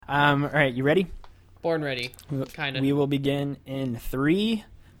All right, you ready? Born ready, kind of. We will begin in 3,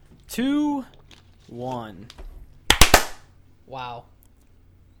 2, 1. Wow.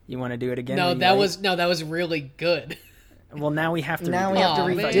 You want to do it again? No, that was really good. Well, now we have to. Now redo we have to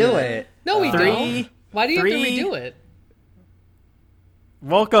man. redo it. No, we Three, don't. Why do you have to redo it?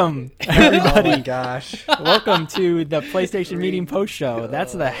 Welcome, Oh everybody. my gosh. Welcome to the PlayStation Meeting Post Show.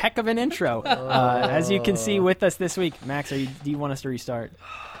 That's the heck of an intro. As you can see with us this week, Max, do you want us to restart?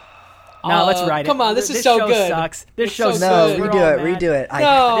 No, let's write it. Come on, this is so show good. Sucks. This It's show so sucks. good. We're Redo all it. mad. Redo it.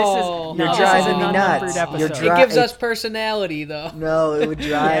 No. You're No. driving me This is an nuts. unnumbered You're episode. It gives us personality, though. No, it would drive.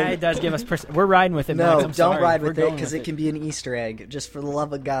 Yeah, it does give us. We're riding with it. No, Max. I'm don't sorry. ride We're with it going because with it can be an Easter egg. Just for the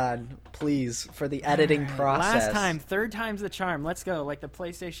love of God, please, for the editing process. Last time, third time's the charm. Let's go. Like the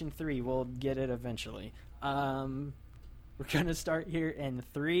PlayStation 3, we'll get it eventually. We're gonna start here in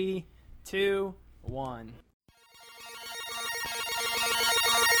 3, 2, 1.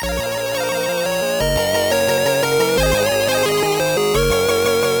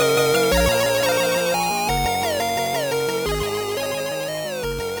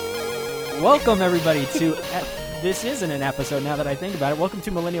 Welcome everybody to. This isn't an episode now that I think about it. Welcome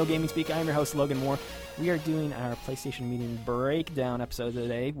to Millennial Gaming Speak. I am your host, Logan Moore. We are doing our PlayStation Meeting Breakdown episode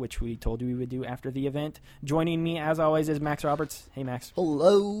today, which we told you we would do after the event. Joining me, as always, is Max Roberts. Hey, Max.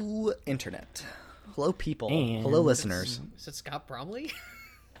 Hello, Internet. Hello, people. And- Hello, listeners. Is it Scott Bromley?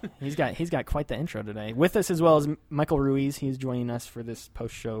 He's got quite the intro today. With us as well as Michael Ruiz. He's joining us for this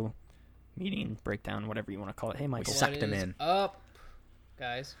post-show meeting breakdown, whatever you want to call it. Hey, Michael. Sucked him in. Up,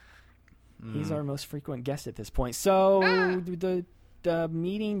 guys. He's our most frequent guest at this point. So the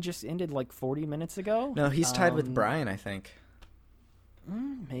meeting just ended like 40 minutes ago. No, he's tied with Brian, I think.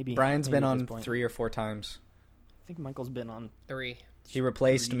 Maybe. Brian's maybe been at this on point. 3 or 4 times. I think Michael's been on. 3. He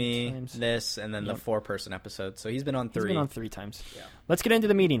replaced 3 me, times. this, and then Yep. the 4-person episode. So he's been on 3. He's been on 3 times. Yeah. Let's get into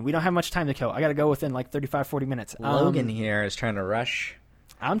the meeting. We don't have much time to kill. I got to go within like 35, 40 minutes. Logan here is trying to rush.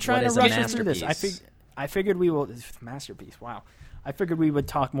 I'm trying What to is a rush us through this. masterpiece? I figured we will. Masterpiece. Wow. I figured we would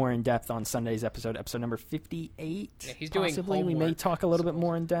talk more in depth on Sunday's episode number 58. Yeah, he's doing possibly. We may homework. talk a little bit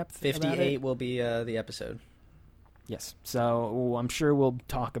more in depth. about it. 58 will be the episode. Yes. So I'm sure we'll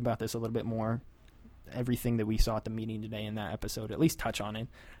talk about this a little bit more. Everything that we saw at the meeting today in that episode, at least touch on it.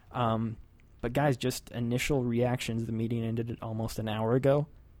 But guys, just initial reactions. The meeting ended almost an hour ago.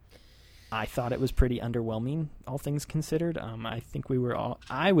 I thought it was pretty underwhelming, all things considered. I think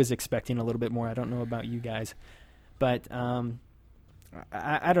I was expecting a little bit more. I don't know about you guys, but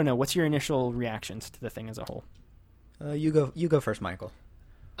I don't know. What's your initial reactions to the thing as a whole? You go first, Michael.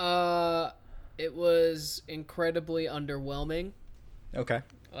 It was incredibly underwhelming. Okay.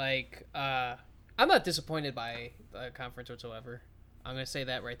 Like, I'm not disappointed by the conference whatsoever. I'm going to say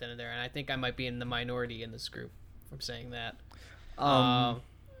that right then and there, and I think I might be in the minority in this group from saying that.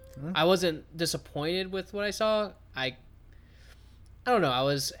 I wasn't disappointed with what I saw. I don't know. I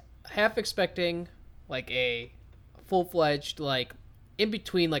was half expecting like a full-fledged, like in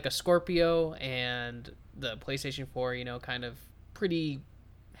between like a Scorpio and the PlayStation 4, kind of pretty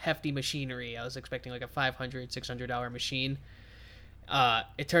hefty machinery. I was expecting like a $500, $600 machine.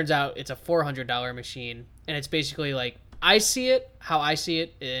 It turns out it's a $400 machine, and it's basically like how I see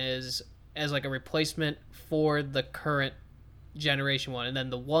it is as like a replacement for the current generation one, and then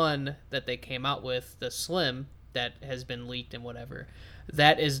the one that they came out with, the Slim, that has been leaked and whatever,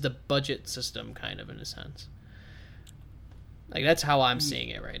 that is the budget system kind of in a sense. Like that's how I'm seeing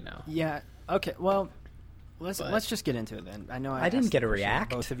it right now. Yeah. Okay. Well, let's just get into it then. I know I didn't asked get a the question,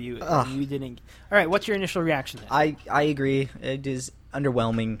 react. Both of you, Ugh. you didn't. All right. What's your initial reaction then? I agree. It is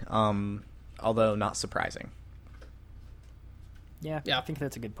underwhelming, although not surprising. Yeah, Yeah. I think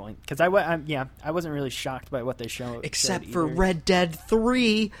that's a good point. Because I wasn't really shocked by what they showed. Except showed for either. Red Dead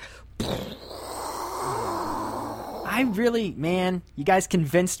 3. I really, man, you guys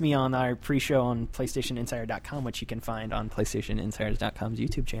convinced me on our pre-show on PlayStationInsider.com, which you can find on PlayStationInsiders.com's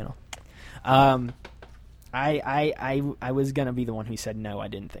YouTube channel. I was gonna be the one who said no. I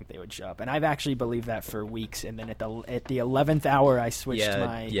didn't think they would show up, and I've actually believed that for weeks. And then at the 11th hour, I switched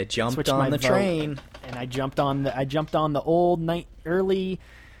You jumped switched on my the vote, train. and I jumped on the old early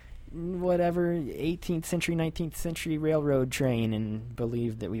whatever 18th century 19th century railroad train and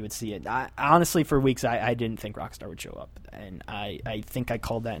believed that we would see it. Honestly, for weeks I didn't think Rockstar would show up, and I think I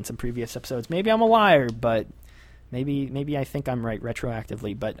called that in some previous episodes. Maybe I'm a liar, but maybe I think I'm right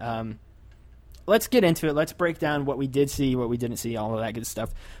retroactively. But let's get into it. Let's break down what we did see, what we didn't see, all of that good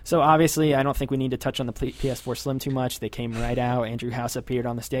stuff. So obviously, I don't think we need to touch on the PS4 Slim too much. They came right out. Andrew House appeared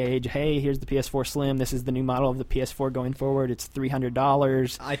on the stage. Hey, here's the PS4 Slim. This is the new model of the PS4 going forward. It's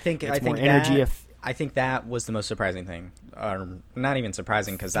 $300. I think It's I more think energy. I think that was the most surprising thing. Not even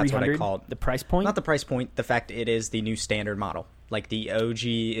surprising, because that's what I 300, called the price point. not the price point. The fact it is the new standard model. Like, the OG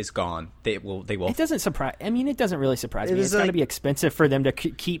is gone. They will. It doesn't surprise. I mean, it doesn't really surprise It me. was It's got to like- be expensive for them to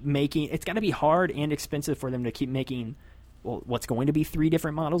keep making. It's got to be hard and expensive for them to keep making. Well, what's going to be 3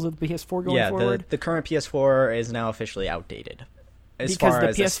 different models of the PS4 going forward? the current PS4 is now officially outdated as Because far the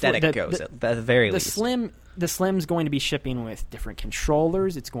as PS4 aesthetic goes. At the very the least, the Slim's going to be shipping with different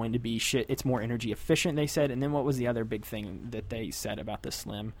controllers. It's going to be it's more energy efficient, they said. And then what was the other big thing that they said about the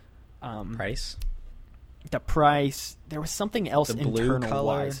Slim? price. The price. There was something else The blue internal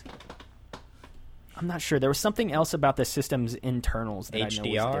color. wise. I'm not sure. There was something else about the system's internals that I know was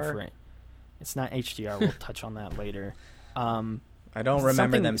HDR? different. It's not HDR. We'll touch on that later. I don't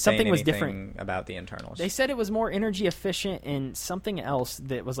remember them saying something was anything different. about the internals. They said it was more energy efficient, and something else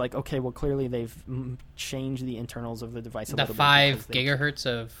that was like, okay, well, clearly they've changed the internals of the device a The little bit. 5 because they- gigahertz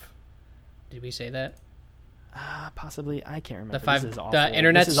of. Did we say that? Possibly, I can't remember. The 5 This is awful. the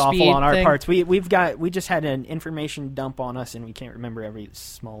internet This is awful speed on our thing? parts. We just had an information dump on us, and we can't remember every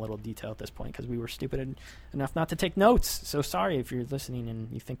small little detail at this point because we were stupid enough not to take notes. So sorry if you're listening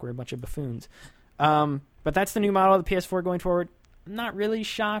and you think we're a bunch of buffoons. But that's the new model of the PS4 going forward. I'm not really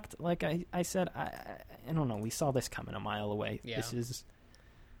shocked. Like I said, I don't know. We saw this coming a mile away. Yeah. This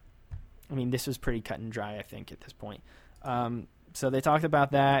was pretty cut and dry, I think, at this point. So they talked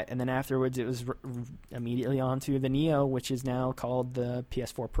about that, and then afterwards it was immediately on to the Neo, which is now called the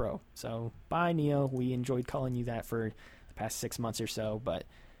PS4 Pro. So bye, Neo. We enjoyed calling you that for the past 6 months or so, but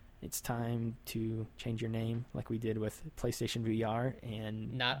it's time to change your name like we did with PlayStation VR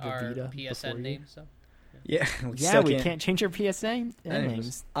and Not the our Vita before PSN you. name. So yeah, Yeah, we can't change our PSA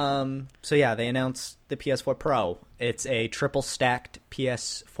names. So yeah, they announced the PS4 Pro. It's a triple stacked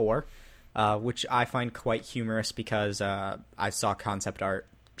PS4, which I find quite humorous because I saw concept art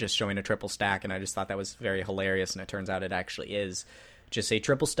just showing a triple stack, and I just thought that was very hilarious. And it turns out it actually is just a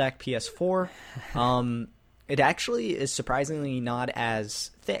triple stack PS4. It actually is surprisingly not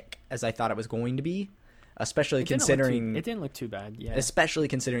as thick as I thought it was going to be, especially It didn't look too bad. Yeah, especially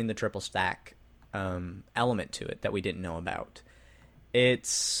considering the triple stack element to it that we didn't know about.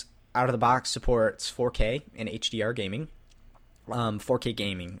 It's out of the box supports 4K and HDR gaming. 4K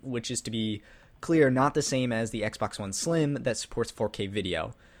gaming, which is, to be clear, not the same as the Xbox One Slim that supports 4K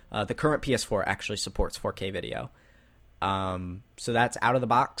video. The current PS4 actually supports 4K video. So that's out of the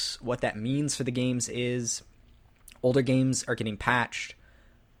box. What that means for the games is older games are getting patched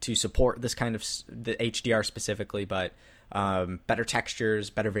to support this kind of the HDR specifically, but better textures,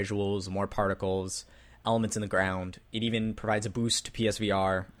 better visuals, more particles, elements in the ground. It even provides a boost to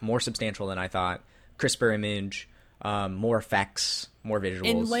PSVR, more substantial than I thought. Crisper image, more effects, more visuals.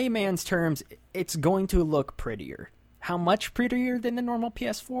 in layman's terms, it's going to look prettier. How much prettier than the normal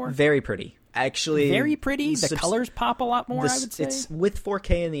PS4? Very pretty. Actually, Very pretty. The colors pop a lot more, I would say. It's with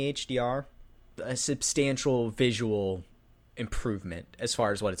 4K and the HDR, a substantial visual improvement as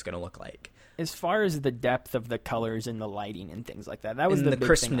far as what it's going to look like. As far as the depth of the colors and the lighting and things like that, that was And the the big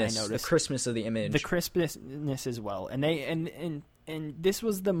crispness, thing I the noticed. crispness of the image. The crispness as well, and they and this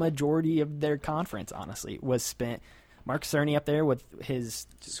was the majority of their conference. Honestly, was spent. Mark Cerny up there with his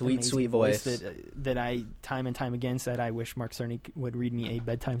amazing sweet voice. that I time and time again said I wish Mark Cerny would read me a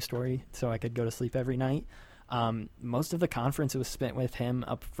bedtime story so I could go to sleep every night. Most of the conference was spent with him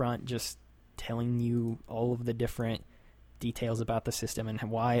up front, just telling you all of the different details about the system and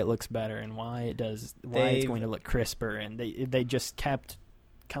why it looks better and why it's going to look crisper, and they just kept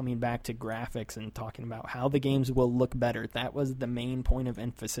coming back to graphics and talking about how the games will look better. That was the main point of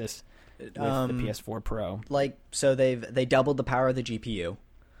emphasis with the PS4 Pro. So they doubled the power of the GPU,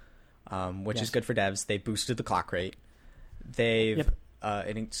 which is good for devs. They boosted the clock rate. It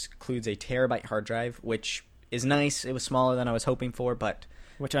includes a terabyte hard drive, which is nice. It was smaller than I was hoping for, but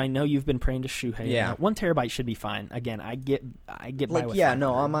which I know you've been praying to Shuhei. Yeah. 1 terabyte should be fine. Again, I get by with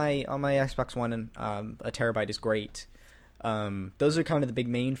on my Xbox One, and a terabyte is great. Those are kind of the big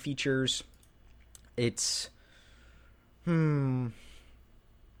main features. It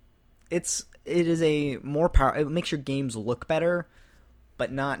is a more power. It makes your games look better,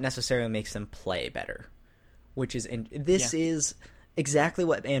 but not necessarily makes them play better. Which is is exactly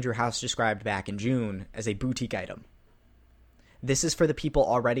what Andrew House described back in June as a boutique item. This is for the people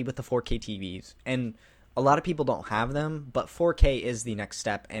already with the 4K TVs, and a lot of people don't have them, but 4K is the next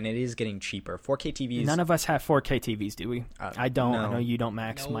step, and it is getting cheaper. 4K TVs... None of us have 4K TVs, do we? I don't. no. I know you don't,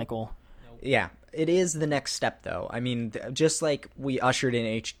 Max. Nope. Michael. Yeah, it is the next step, though. I mean, just like we ushered in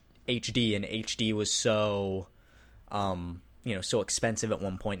HD, and HD was so, so expensive at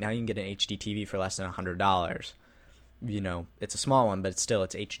one point. Now you can get an HD TV for less than $100. it's a small one, but it's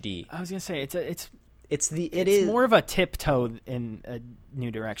HD. I was gonna say it's more of a tiptoe in a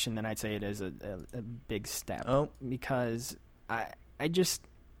new direction than I'd say it is a big step. Oh, because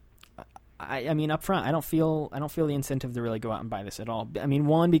I mean, up front, I don't feel the incentive to really go out and buy this at all. I mean,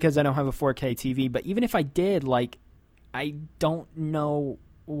 one, because I don't have a 4K TV, but even if I did, like, I don't know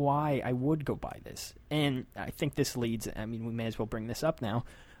why I would go buy this. And I think this leads, I mean, we may as well bring this up now,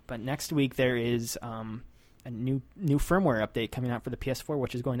 but next week there is a new firmware update coming out for the PS4,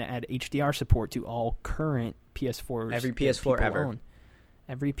 which is going to add HDR support to all current PS4s. Every PS4 ever. Own.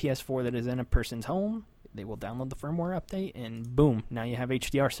 Every PS4 that is in a person's home, they will download the firmware update, and boom, now you have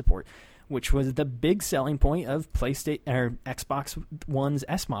HDR support, which was the big selling point of PlayStation or Xbox One's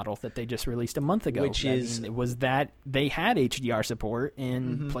S model that they just released a month ago. It was that they had HDR support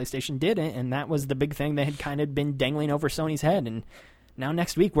and PlayStation didn't, and that was the big thing they had kind of been dangling over Sony's head. And now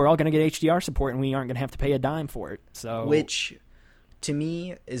next week we're all going to get HDR support, and we aren't going to have to pay a dime for it. So, which to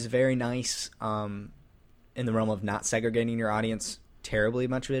me is very nice in the realm of not segregating your audience terribly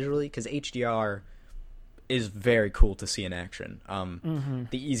much visually, because HDR is very cool to see in action.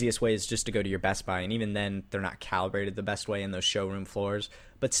 The easiest way is just to go to your Best Buy, and even then they're not calibrated the best way in those showroom floors,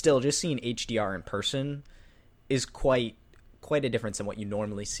 but still just seeing HDR in person is quite a difference than what you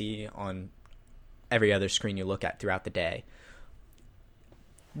normally see on every other screen you look at throughout the day.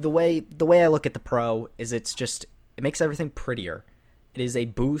 The way I look at the Pro is it makes everything prettier. It is a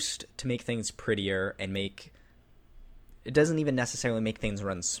boost to make things prettier and it doesn't even necessarily make things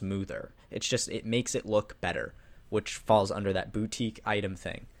run smoother. It's just, it makes it look better, which falls under that boutique item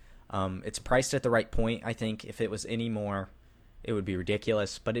thing. It's priced at the right point. I think if it was any more, it would be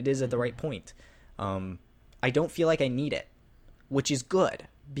ridiculous, but it is at the right point. I don't feel like I need it, which is good,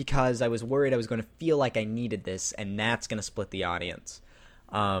 because I was worried I was going to feel like I needed this, and that's going to split the audience.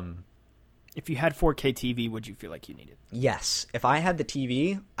 If you had 4K TV, would you feel like you needed it? Yes. If I had the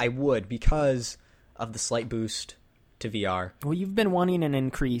TV, I would, because of the slight boost to VR. Well, you've been wanting an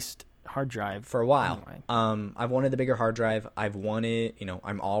increased hard drive for a while. Anyway. I've wanted the bigger hard drive. I've wanted,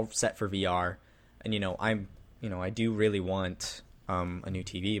 I'm all set for VR, and I do really want a new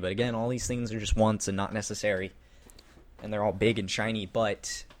TV. But again, all these things are just wants and not necessary, and they're all big and shiny.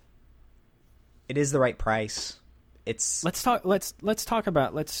 But it is the right price. Let's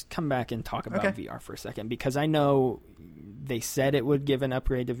come back and talk about VR for a second, because I know they said it would give an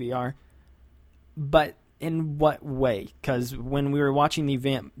upgrade to VR, but in what way? Because when we were watching the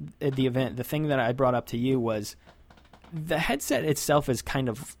event, the thing that I brought up to you was the headset itself is kind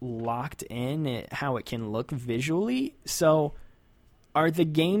of locked in at how it can look visually. So are the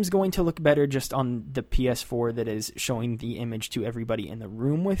games going to look better just on the PS4 that is showing the image to everybody in the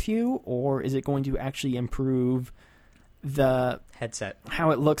room with you, or is it going to actually improve the headset,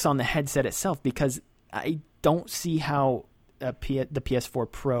 how it looks on the headset itself? Because I don't see how the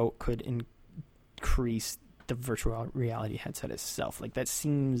PS4 Pro could increase the virtual reality headset itself. Like, that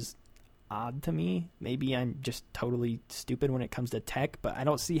seems odd to me. Maybe I'm just totally stupid when it comes to tech, but I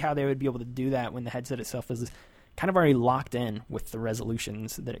don't see how they would be able to do that when the headset itself is kind of already locked in with the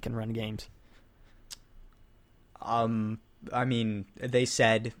resolutions that it can run games. I mean, they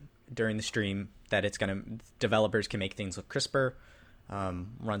said during the stream that developers can make things look crisper,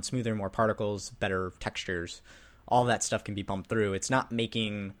 run smoother, more particles, better textures. All that stuff can be bumped through. It's not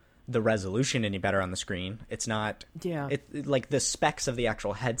making the resolution any better on the screen. It's not. Yeah. Like, the specs of the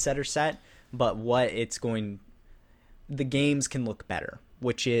actual headset are set, but the games can look better,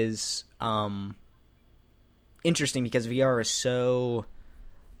 which is interesting, because VR is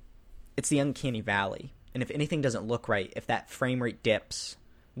it's the uncanny valley. And if anything doesn't look right, if that frame rate dips,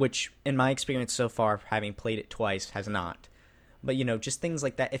 which in my experience so far, having played it twice, has not. But, just things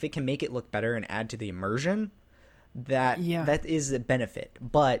like that, if it can make it look better and add to the immersion, that is a benefit.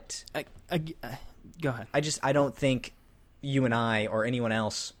 But go ahead. I don't think you and I or anyone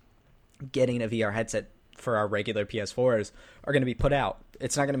else getting a VR headset for our regular PS4s are going to be put out.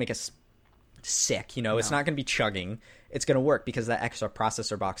 It's not going to make us sick, No. It's not going to be chugging. It's going to work because of that extra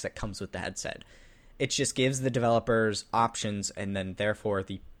processor box that comes with the headset. It just gives the developers options, and then therefore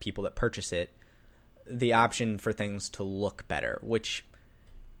the people that purchase it the option for things to look better, which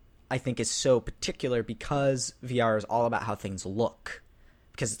I think is so particular because VR is all about how things look,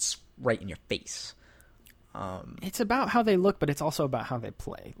 because it's right in your face. It's about how they look, but it's also about how they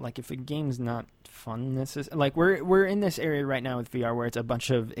play. Like, if a game's not fun, like we're in this area right now with VR where it's a bunch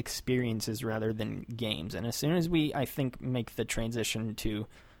of experiences rather than games. And as soon as we, I think, make the transition to,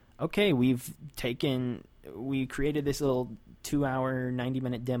 okay, we created this little 2-hour,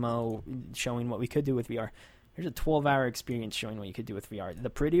 90-minute demo showing what we could do with VR. Here's a 12-hour experience showing what you could do with VR. The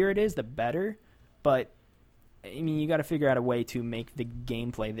prettier it is, the better, but I mean, you got to figure out a way to make the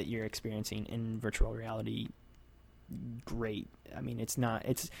gameplay that you're experiencing in virtual reality great. I mean, it's not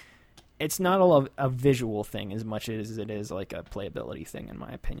a visual thing as much as it is like a playability thing, in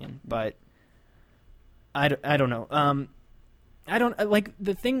my opinion. But I don't know. I don't like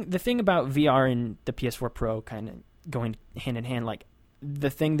the thing about VR and the PS4 Pro kind of going hand in hand. Like,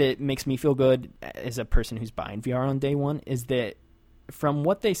 the thing that makes me feel good as a person who's buying VR on day one is that from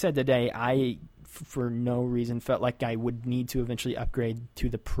what they said today, I for no reason felt like I would need to eventually upgrade to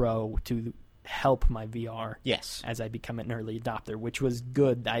the Pro to help my VR. Yes. As I become an early adopter, which was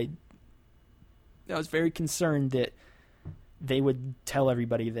good. I was very concerned that they would tell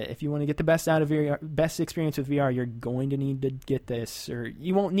everybody that if you want to get the best out of VR, best experience with VR, you're going to need to get this, or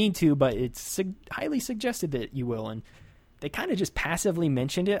you won't need to, but it's highly suggested that you will. And they kind of just passively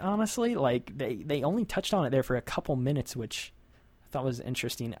mentioned it, honestly. Like, they only touched on it there for a couple minutes, which I thought was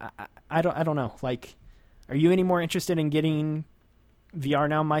interesting. I don't know. Like, are you any more interested in getting VR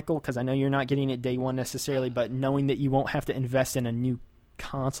now, Michael? Because I know you're not getting it day one necessarily, but knowing that you won't have to invest in a new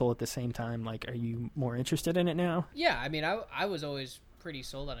console at the same time, like, are you more interested in it now? Yeah, I mean, I was always pretty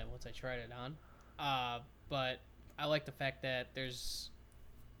sold on it once I tried it on, but I like the fact that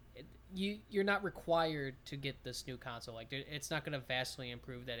you're not required to get this new console. Like, it's not going to vastly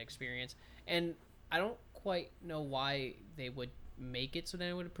improve that experience, and I don't quite know why they would make it so that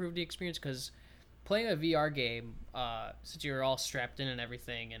it would improve the experience, because playing a VR game, since you're all strapped in and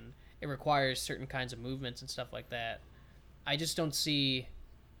everything, and it requires certain kinds of movements and stuff like that, I just don't see,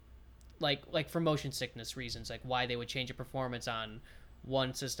 like for motion sickness reasons, like why they would change a performance on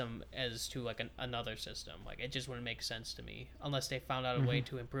one system as to like another system. Like, it just wouldn't make sense to me unless they found out a way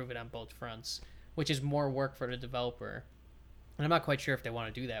to improve it on both fronts, which is more work for the developer. And I'm not quite sure if they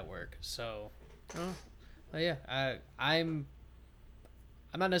want to do that work. So, but yeah, I'm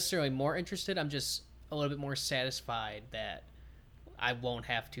not necessarily more interested. I'm just a little bit more satisfied that I won't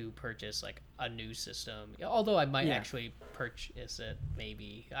have to purchase like a new system, although I might actually purchase it,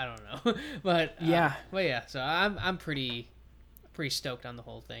 maybe. I don't know. But yeah. So I'm pretty stoked on the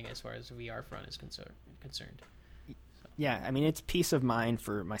whole thing as far as the VR front is concerned. Yeah, I mean, it's peace of mind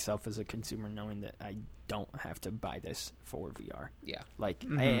for myself as a consumer knowing that I don't have to buy this for VR. Yeah. Like,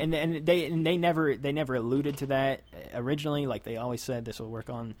 and they never alluded to that originally. Like, they always said this will work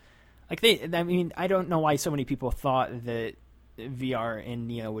on, like, I mean, I don't know why so many people thought that VR and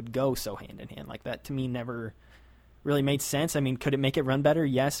Neo would go so hand in hand. Like, that to me never really made sense. I mean, could it make it run better?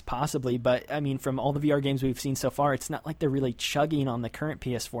 Yes, possibly. But I mean, from all the VR games we've seen so far, it's not like they're really chugging on the current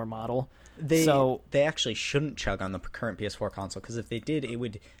PS4 model. They actually shouldn't chug on the current PS4 console, because if they did, it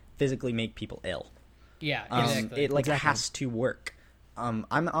would physically make people ill. Yeah, exactly. It has to work. I'm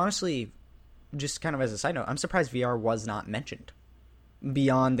honestly, just kind of as a side note, I'm surprised VR was not mentioned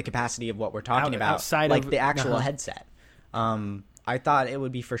beyond the capacity of what we're talking about, outside like of the actual headset. I thought it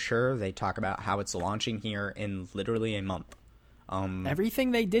would be for sure. They talk about how it's launching here in literally a month.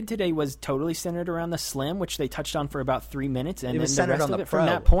 Everything they did today was totally centered around the Slim, which they touched on for about 3 minutes, and it was then the centered rest on of the it Pro. from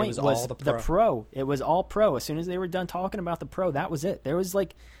that point was the Pro. It was all Pro. As soon as they were done talking about the Pro, that was it. There was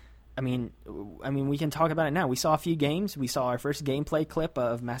like, I mean, we can talk about it now. We saw a few games. We saw our first gameplay clip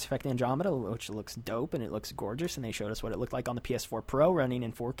of Mass Effect Andromeda, which looks dope and it looks gorgeous, and they showed us what it looked like on the PS4 Pro running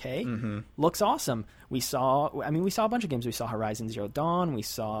in 4K. Mm-hmm. Looks awesome. We saw a bunch of games. We saw Horizon Zero Dawn. We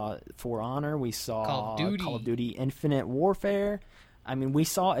saw For Honor. We saw Call of Duty Infinite Warfare. I mean, we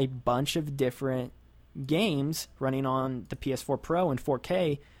saw a bunch of different games running on the PS4 Pro in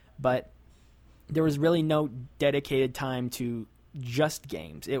 4K, but there was really no dedicated time to just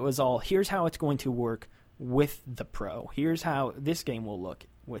games. It was all, here's how it's going to work with the Pro. Here's how this game will look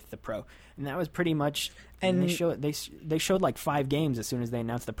with the Pro. And that was pretty much, and they showed like 5 games as soon as they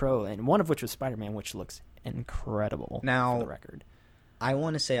announced the Pro, and one of which was Spider-Man, which looks incredible. Now, for the record, I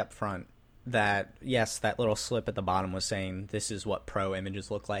want to say up front that yes, that little slip at the bottom was saying this is what Pro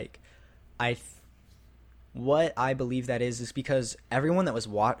images look like. What I believe that is because everyone that was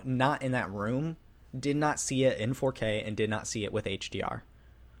not in that room did not see it in 4K and did not see it with HDR.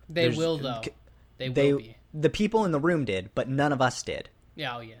 They will, though. They will be. The people in the room did, but none of us did.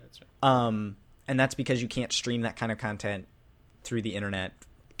 Yeah, yeah, that's right. And that's because you can't stream that kind of content through the internet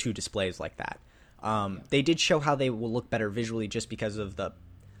to displays like that. They did show how they will look better visually just because of the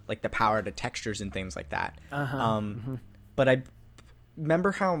power to textures and things like that. But I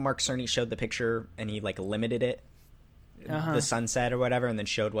remember how Mark Cerny showed the picture and he limited it, the sunset or whatever, and then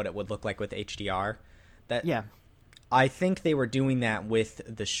showed what it would look like with HDR. I think they were doing that with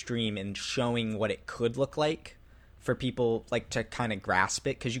the stream and showing what it could look like for people to kind of grasp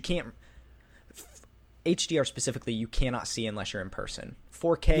it, because you can't. HDR specifically, you cannot see unless you're in person.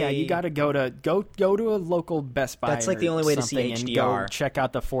 4K. Yeah, you got to go to a local Best Buy. That's like the only way to see HDR. And go check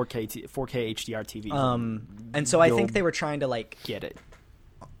out the 4K HDR TV. And so I think they were trying to like get it.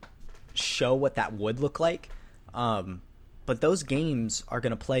 Show what that would look like. But those games are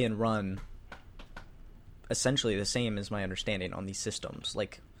going to play and run essentially the same, as my understanding, on these systems.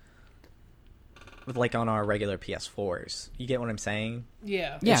 Like on our regular PS4s. You get what I'm saying?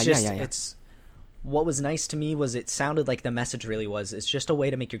 Yeah. It's what was nice to me was it sounded like the message really was, it's just a way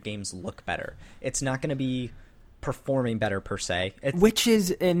to make your games look better. It's not going to be performing better per se.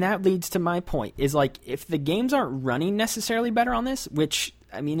 And that leads to my point, is like, if the games aren't running necessarily better on this, which,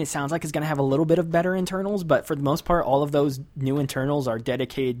 I mean, it sounds like it's going to have a little bit of better internals, but for the most part, all of those new internals are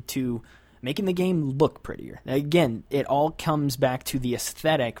dedicated to making the game look prettier. Again, it all comes back to the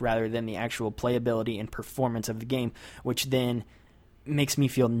aesthetic rather than the actual playability and performance of the game, which then makes me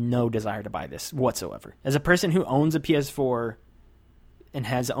feel no desire to buy this whatsoever. As a person who owns a PS4 and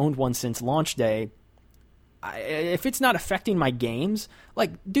has owned one since launch day, if it's not affecting my games, like,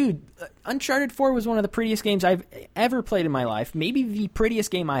 dude, Uncharted 4 was one of the prettiest games I've ever played in my life. Maybe the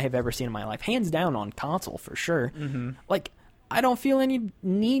prettiest game I have ever seen in my life. Hands down on console, for sure. Mm-hmm. Like, I don't feel any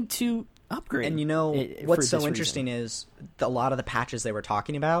need to upgrade. And you know, what's so interesting is a lot of the patches they were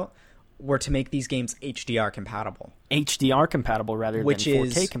talking about were to make these games HDR compatible. HDR compatible rather than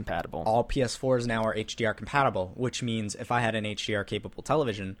 4K compatible. All PS4s now are HDR compatible, which means if I had an HDR capable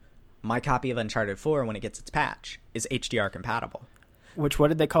television, my copy of Uncharted 4, when it gets its patch, is HDR compatible. What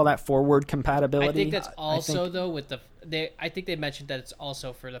did they call that? Forward compatibility? I think that's also, though, with I think they mentioned that it's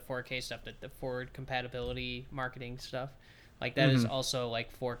also for the 4K stuff, that the forward compatibility marketing stuff. Like, that is also,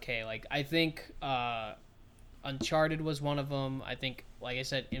 like, 4K. Like, I think Uncharted was one of them. I think, like I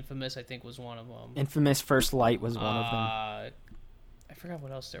said, Infamous, I think, was one of them. Infamous First Light was one of them. I forgot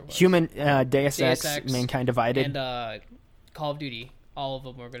what else there was. Deus Ex, Mankind Divided. And Call of Duty. All of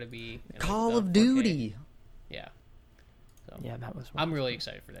them were going to be... Call of Duty! Yeah. So, yeah, that was one. I'm really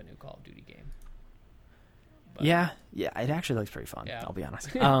excited for that new Call of Duty game. But, yeah, it actually looks pretty fun, I'll be honest.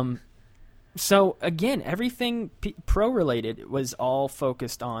 So, again, everything pro-related was all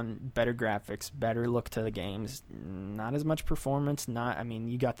focused on better graphics, better look to the games, not as much performance.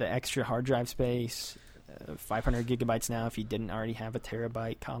 You got the extra hard drive space, 500 gigabytes now if you didn't already have a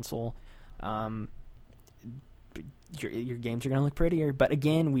terabyte console. Your games are going to look prettier. But,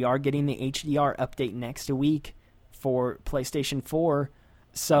 again, we are getting the HDR update next week for PlayStation 4.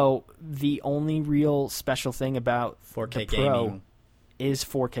 So, the only real special thing about 4K the Pro gaming is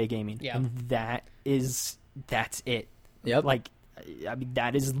 4K gaming, and that's it. Yep. Like, I mean,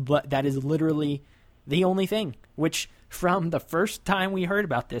 that is literally the only thing. Which, from the first time we heard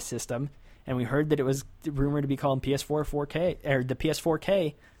about this system, and we heard that it was rumored to be called PS4 4K or the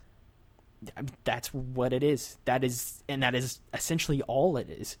PS4K, that's what it is. That is essentially all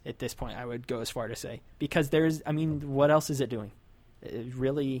it is at this point. I would go as far to say, because what else is it doing? It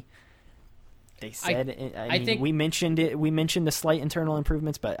really. They said, I think we mentioned it. We mentioned the slight internal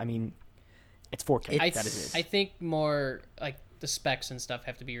improvements, but I mean, it's 4K. That is it. I think more like the specs and stuff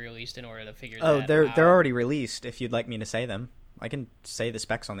have to be released in order to figure that out. Oh, they're already released. If you'd like me to say them, I can say the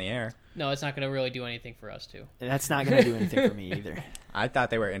specs on the air. No, it's not going to really do anything for us too. That's not going to do anything for me either. I thought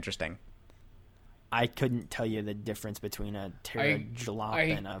they were interesting. I couldn't tell you the difference between a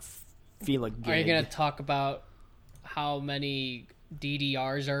Terajlop and a Fila Gig. Are you going to talk about how many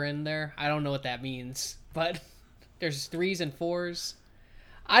DDRs are in there? I don't know what that means, but there's 3s and 4s.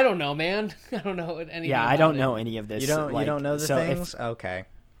 I don't know, man. I don't know anything. Yeah, I don't know any of this. You don't know the things? Okay.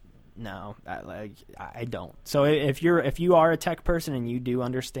 No, I don't. So if you are a tech person and you do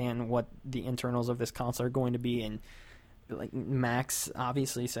understand what the internals of this console are going to be, and like Max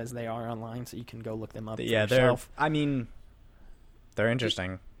obviously says they are online, so you can go look them up. Yeah, they're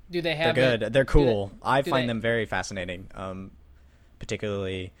interesting. Do they have? They're good. They're cool. I find them very fascinating.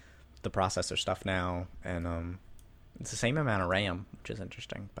 Particularly the processor stuff now, and it's the same amount of RAM, which is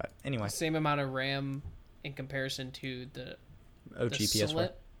interesting. But anyway, same amount of RAM in comparison to the OG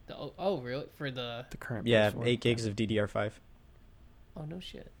PS4. Oh, really? For the current? Yeah, PS4. 8 gigs of DDR5. Oh no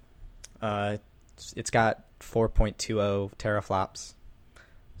shit. It's got 4.20 teraflops.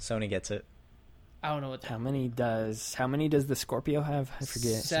 Sony gets it. I don't know what. How many does the Scorpio have? I forget.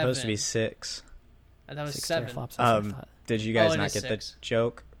 Seven. It's supposed to be 6. I thought it was 6 7. teraflops. Did you guys not get 6. the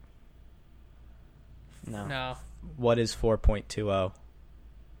joke? No. What is 4.20?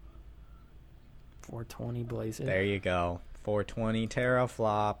 420 blazes. There you go. 420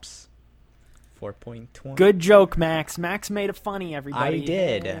 teraflops. 4.20. Good joke, Max. Max made it funny, everybody. I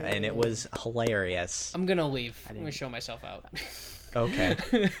did, and it was hilarious. I'm gonna leave. I'm gonna show myself out. Okay.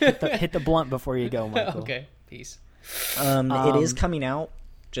 Hit the blunt before you go, Michael. Okay, peace. It is coming out,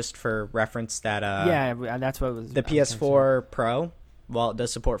 just for reference, that yeah, that's what it was. the PS4 Pro, while it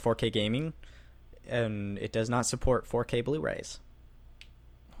does support 4K gaming, and it does not support 4K Blu-rays.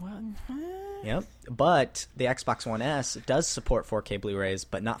 What? Yep. But the Xbox One S does support 4K Blu-rays,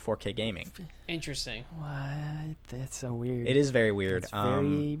 but not 4K gaming. Interesting. What? That's so weird. It is very weird. It's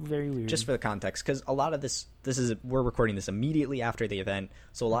very, very weird. Just for the context, because a lot of this is we're recording this immediately after the event,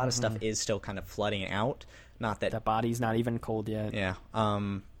 so a lot of stuff is still kind of flooding out. Not that the body's not even cold yet. Yeah.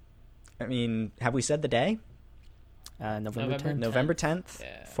 I mean, have we said the day? November 10th. November 10th.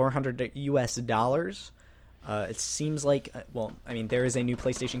 Yeah. $400 US. It seems like, there is a new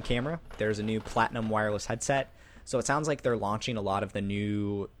PlayStation camera. There's a new Platinum wireless headset. So it sounds like they're launching a lot of the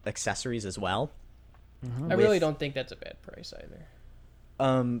new accessories as well. I really don't think that's a bad price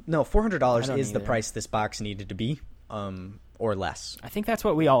either. No, $400 is the either. price this box needed to be, or less. I think that's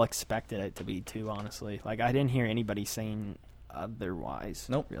what we all expected it to be too, honestly. Like, I didn't hear anybody saying otherwise.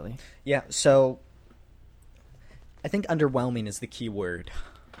 Nope. Really. Yeah, so I think underwhelming is the key word.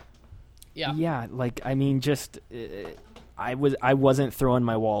 Yeah. Yeah, like, I mean, just I wasn't throwing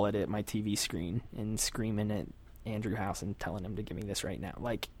my wallet at my TV screen and screaming at Andrew House and telling him to give me this right now.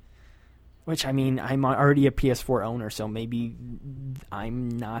 Like, which, I mean, I'm already a PS4 owner, so maybe I'm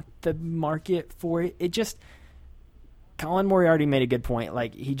not the market for it. It just, Colin Moriarty made a good point.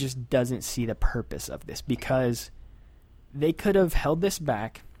 Like, he just doesn't see the purpose of this, because they could have held this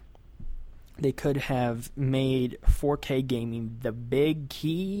back. They could have made 4K gaming the big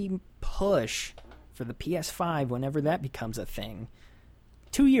key push for the PS5 whenever that becomes a thing.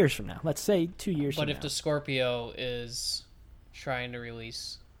 2 years from now. Let's say 2 years from now. But if the Scorpio is trying to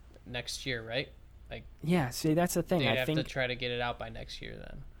release next year, right? Like, yeah, see, that's the thing. they'd I have think to try to get it out by next year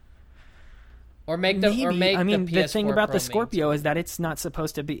then. Or make the maybe. or make I mean, the PS4 thing about Pro the Scorpio is that it's not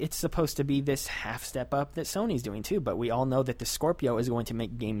supposed to be. It's supposed to be this half step up that Sony's doing too. But we all know that the Scorpio is going to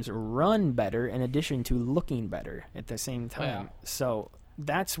make games run better, in addition to looking better at the same time. Yeah. So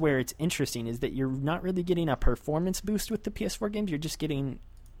that's where it's interesting, is that you're not really getting a performance boost with the PS4 games. You're just getting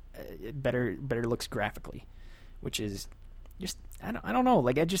better looks graphically, which is just I don't know.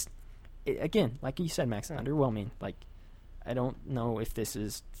 Like, again, like you said, Max, underwhelming. Like, I don't know if this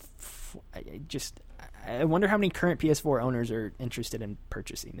is. I wonder how many current PS4 owners are interested in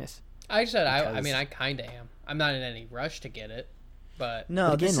purchasing this. I said I Because- mean I kind of am. I'm not in any rush to get it, but No,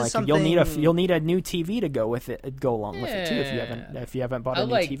 But again, this is like, something... you'll need a new TV to go with it, go along with it too. If you haven't bought a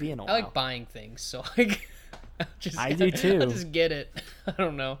new TV in a while. I like buying things, so like I do too. I'll just get it. I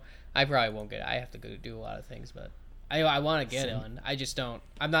don't know. I probably won't get it. I have to go do a lot of things, but I want to get one. I just don't.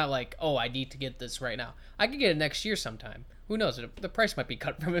 I'm not like, oh, I need to get this right now. I could get it next year sometime. Who knows? The price might be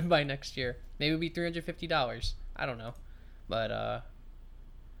cut from it by next year. Maybe it'll be $350. I don't know, but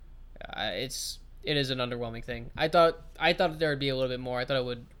it is an underwhelming thing. I thought there would be a little bit more. I thought it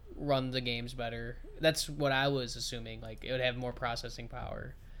would run the games better. That's what I was assuming. Like, it would have more processing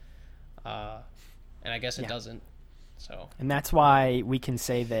power, and I guess it doesn't. So, and that's why we can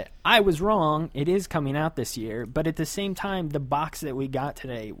say that I was wrong. It is coming out this year, but at the same time, the box that we got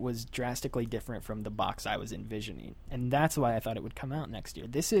today was drastically different from the box I was envisioning, and that's why I thought it would come out next year.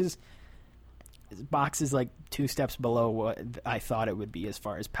 This box is like 2 steps below what I thought it would be as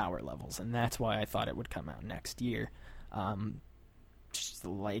far as power levels, and that's why I thought it would come out next year. Just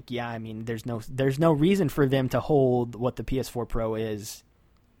like, yeah, I mean, there's no reason for them to hold what the PS4 Pro is.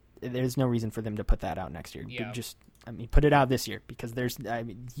 There's no reason for them to put that out next year. Yeah. Put it out this year, because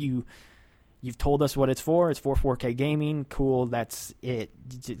you've told us what it's for. It's for 4K gaming. Cool, that's it.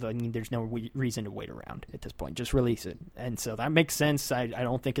 I mean, there's no reason to wait around at this point. Just release it. And so that makes sense. I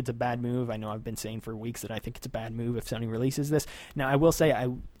don't think it's a bad move. I know I've been saying for weeks that I think it's a bad move if Sony releases this. Now, I will say,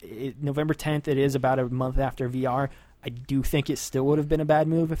 November 10th, it is about a month after VR. I do think it still would have been a bad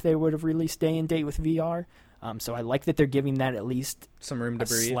move if they would have released day and date with VR. So I like that they're giving that at least some room to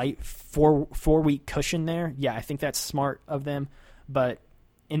breathe. Slight four-week cushion there. Yeah, I think that's smart of them. But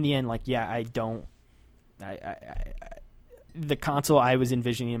in the end, like, yeah, I don't. The console I was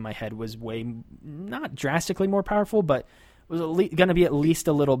envisioning in my head was not drastically more powerful, but was going to be at least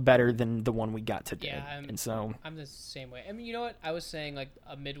a little better than the one we got today. Yeah, and so I'm the same way. I mean, you know what? I was saying, like,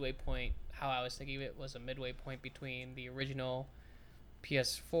 a midway point. How I was thinking of it was a midway point between the original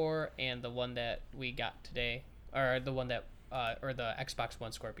PS4 and the one that we got today, or the one that or the Xbox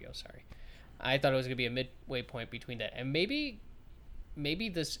One Scorpio. Sorry, I thought it was gonna be a midway point between that, and maybe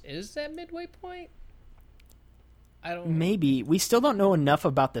this is that midway point. I don't. Maybe we still don't know enough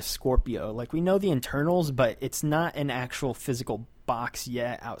about the Scorpio. Like, we know the internals, but it's not an actual physical box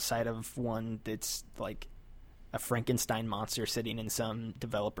yet, outside of one that's like a Frankenstein monster sitting in some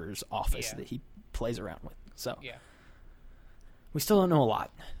developer's office that he plays around with. So we still don't know a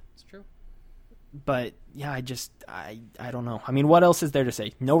lot. It's true. But yeah, I don't know. I mean, what else is there to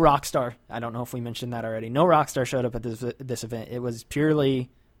say? No Rockstar. I don't know if we mentioned that already. No Rockstar showed up at this event. It was purely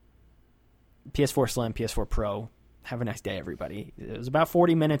PS4 Slim, PS4 Pro. Have a nice day, everybody. It was about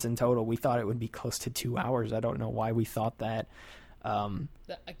 40 minutes in total. We thought it would be close to 2 hours. I don't know why we thought that.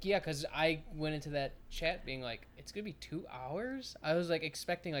 Because I went into that chat being like, it's gonna be 2 hours. I was like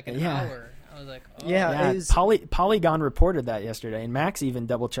expecting like an hour. I was like, oh. Yeah. Polygon reported that yesterday, and Max even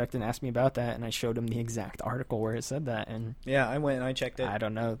double checked and asked me about that, and I showed him the exact article where it said that. And yeah, I went and I checked it. I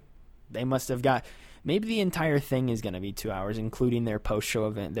don't know. They must have got. Maybe the entire thing is going to be 2 hours, including their post-show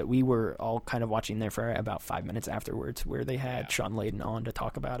event that we were all kind of watching there for about 5 minutes afterwards, where they had Sean Layden on to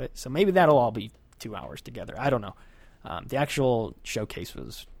talk about it. So maybe that'll all be 2 hours together. I don't know. The actual showcase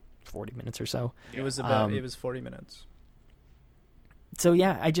was 40 minutes or so. It was about. It was 40 minutes. So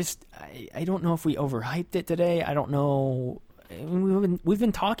yeah, I don't know if we overhyped it today. I don't know. We've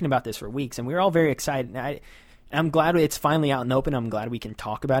been talking about this for weeks, and we're all very excited. I'm glad it's finally out and open. I'm glad we can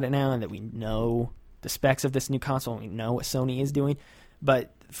talk about it now, and that we know the specs of this new console, and we know what Sony is doing.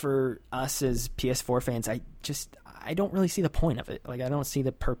 But for us as PS4 fans, I don't really see the point of it. Like, I don't see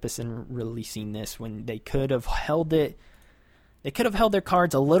the purpose in releasing this when they could have held it. They could have held their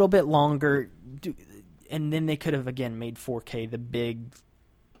cards a little bit longer, and then they could have again made 4K the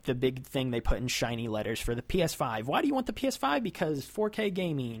big thing they put in shiny letters for the PS5. Why do you want the PS5? Because 4K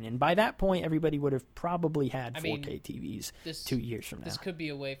gaming, and by that point, everybody would have probably had 4K TVs 2 years from now. This could be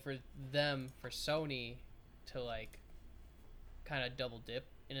a way for Sony to like kind of double dip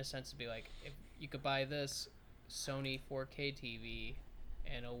in a sense, to be like, if you could buy this Sony 4K TV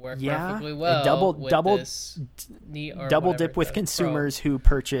and it'll work perfectly well. Double dip with consumers who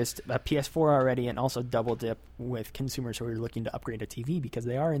purchased a PS4 already, and also double dip with consumers who are looking to upgrade a TV, because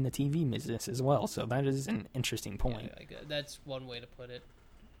they are in the TV business as well. So that is an interesting point. Yeah, that's one way to put it.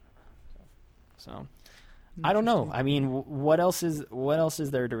 So I don't know. I mean, what else is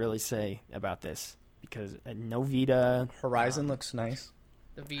there to really say about this? Because no Vita. Horizon looks nice.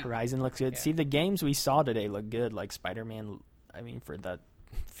 Horizon looks good. Yeah. See, the games we saw today look good. Like Spider-Man. I mean, for the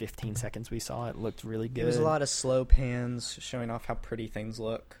 15 seconds we saw, it looked really good. There's a lot of slow pans showing off how pretty things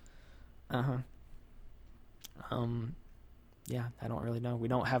look. Yeah, I don't really know.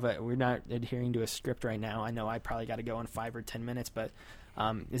 We're not adhering to a script right now. I know I probably got to go in 5 or 10 minutes, but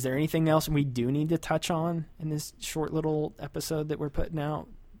is there anything else we do need to touch on in this short little episode that we're putting out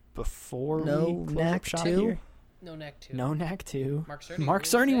before we close up shop here? No Knack 2. No Knack 2. Mark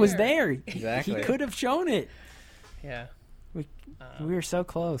Cerny was there. Exactly. He could have shown it. Yeah. We were so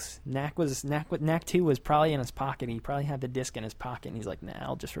close. Knack 2 was probably in his pocket. He probably had the disc in his pocket, and he's like, nah,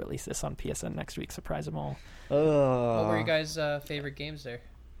 I'll just release this on PSN next week. Surprise them all. What were you guys' favorite games there?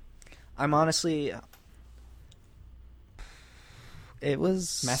 I'm honestly... It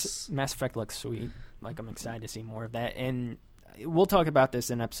was... Mass Effect looks sweet. Like, I'm excited to see more of that. And we'll talk about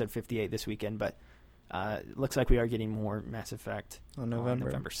this in episode 58 this weekend, but it looks like we are getting more Mass Effect on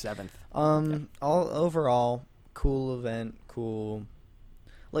November 7th. All overall... Cool event, cool.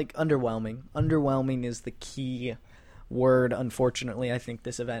 Like, underwhelming. Underwhelming is the key word, unfortunately, I think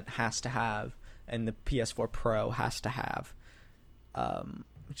this event has to have, and the PS4 Pro has to have.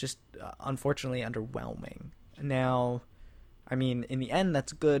 Just, unfortunately, underwhelming. Now, I mean, in the end,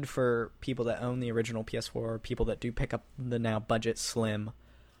 that's good for people that own the original PS4, people that do pick up the now budget Slim,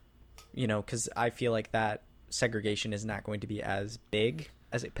 because I feel like that segregation is not going to be as big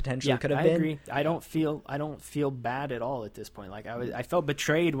as it potentially could have been. I agree. I don't feel bad at all at this point. Like, I felt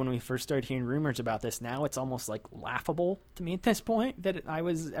betrayed when we first started hearing rumors about this. Now it's almost like laughable to me at this point that I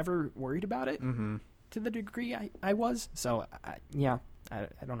was ever worried about it to the degree I was. So I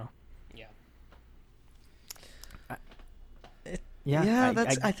don't know.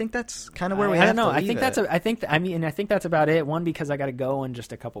 I think that's kind of where we have to know. leave I think that's about it. One, because I got to go in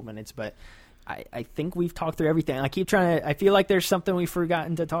just a couple minutes, but I think we've talked through everything. I keep trying to. I feel like there's something we've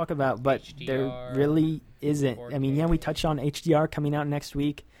forgotten to talk about, but HDR, there really isn't. 4K. I mean, we touched on HDR coming out next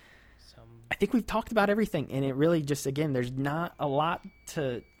week. I think we've talked about everything, and it really just, again, there's not a lot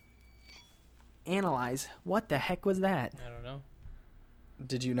to analyze. What the heck was that? I don't know.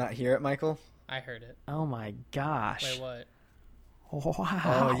 Did you not hear it, Michael? I heard it. Oh my gosh! Wait, what?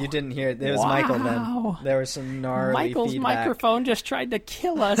 Wow. Oh, you didn't hear it. It was Michael then. There was some gnarly Michael's feedback. microphone just tried to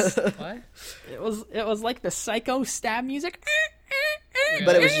kill us. What? It was like the psycho stab music.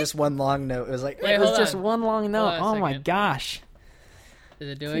 But it was just one long note. It was like... It was just one long note. Oh my gosh. Is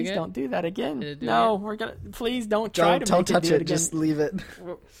it doing Please it? don't do that again. Is it doing No, it? we're gonna. Please don't try to Don't make touch it do it. again. Just leave it.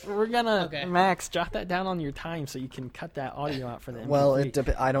 We're gonna Okay. Max, jot that down on your time so you can cut that audio out for the MP3. Well,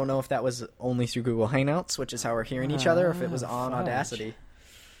 I don't know if that was only through Google Hangouts, which is how we're hearing each other, or if it was on fudge. Audacity.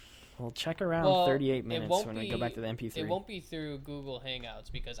 We'll check around Well, 38 it minutes won't when we go back to the MP3. It won't be through Google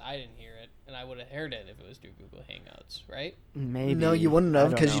Hangouts because I didn't hear it, and I would have heard it if it was through Google Hangouts, right? Maybe. No, you wouldn't I have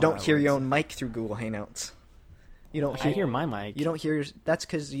don't because know you how don't that hear your works. own mic through Google Hangouts. You don't I hear. hear my mic. You don't hear. That's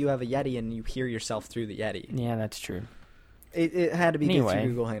because you have a Yeti and you hear yourself through the Yeti. Yeah, that's true. It had to be good Anyway. through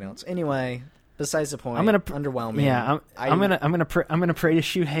Google Hangouts. Anyway, besides the point. I'm gonna underwhelming. Yeah, I'm gonna pray to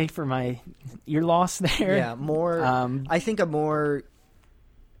Shuhei for my ear loss there. Yeah, more. I think a more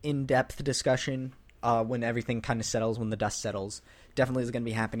in-depth discussion when everything kind of settles, when the dust settles, definitely is going to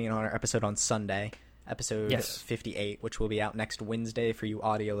be happening on our episode on Sunday, episode Yes. 58, which will be out next Wednesday for you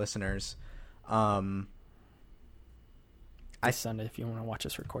audio listeners. This Sunday if you want to watch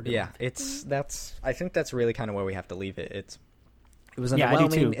us record it. Yeah, I think that's really kind of where we have to leave it. It was Yeah, underwhelming. I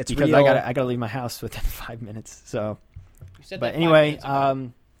do too. It's because real. I gotta leave my house within 5 minutes. So, You said but that 5 anyway, minutes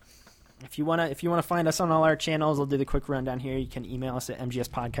ago. if you wanna find us on all our channels, I'll do the quick rundown here. You can email us at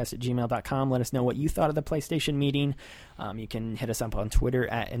mgspodcast@gmail.com. Let us know what you thought of the PlayStation meeting. You can hit us up on Twitter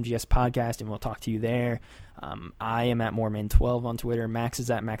at mgspodcast, and we'll talk to you there. I am at Moorman12 on Twitter. Max is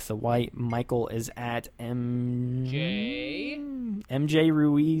at Max the White. Michael is at MJ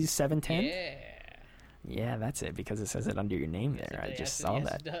Ruiz 710. Yeah. Yeah, that's it because it says it under your name there. I just saw Yes,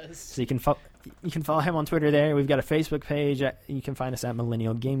 that. it does. So you can follow him on Twitter there. We've got a Facebook page. You can find us at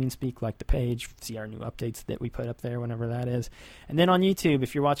Millennial Gaming Speak, like the page, see our new updates that we put up there whenever that is. And then on YouTube,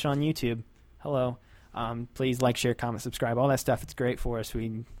 if you're watching on YouTube, hello. Please like, share, comment, subscribe, all that stuff. It's great for us.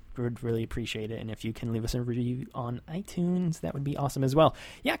 We would really appreciate it. And if you can leave us a review on iTunes, that would be awesome as well.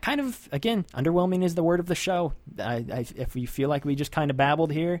 Yeah, kind of, again, underwhelming is the word of the show. If we feel like we just kind of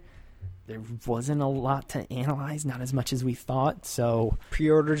babbled here, there wasn't a lot to analyze, not as much as we thought. So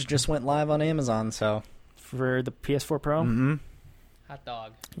Pre-orders just went live on Amazon, so. for the PS4 Pro, Mm-hmm. Hot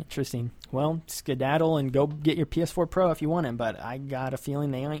dog. interesting. Well, skedaddle and go get your PS4 Pro if you want it, but I got a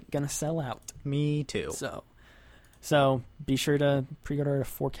feeling they ain't gonna sell out. Me too. So be sure to pre-order a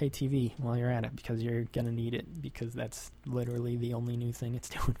 4K TV while you're at it because you're gonna need it because that's literally the only new thing it's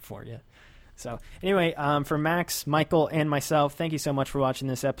doing for you. So anyway, for Max, Michael, and myself, thank you so much for watching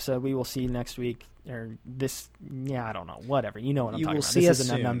this episode. We will see you next week or this. Yeah, I don't know. Whatever. You know what I'm You talking will about. see This us is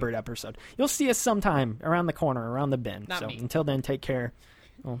an soon. unnumbered episode. You'll see us sometime around the corner, around the bend. Not So me. until then, take care.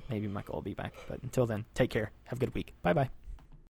 Well, maybe Michael will be back, but until then, take care. Have a good week. Bye bye.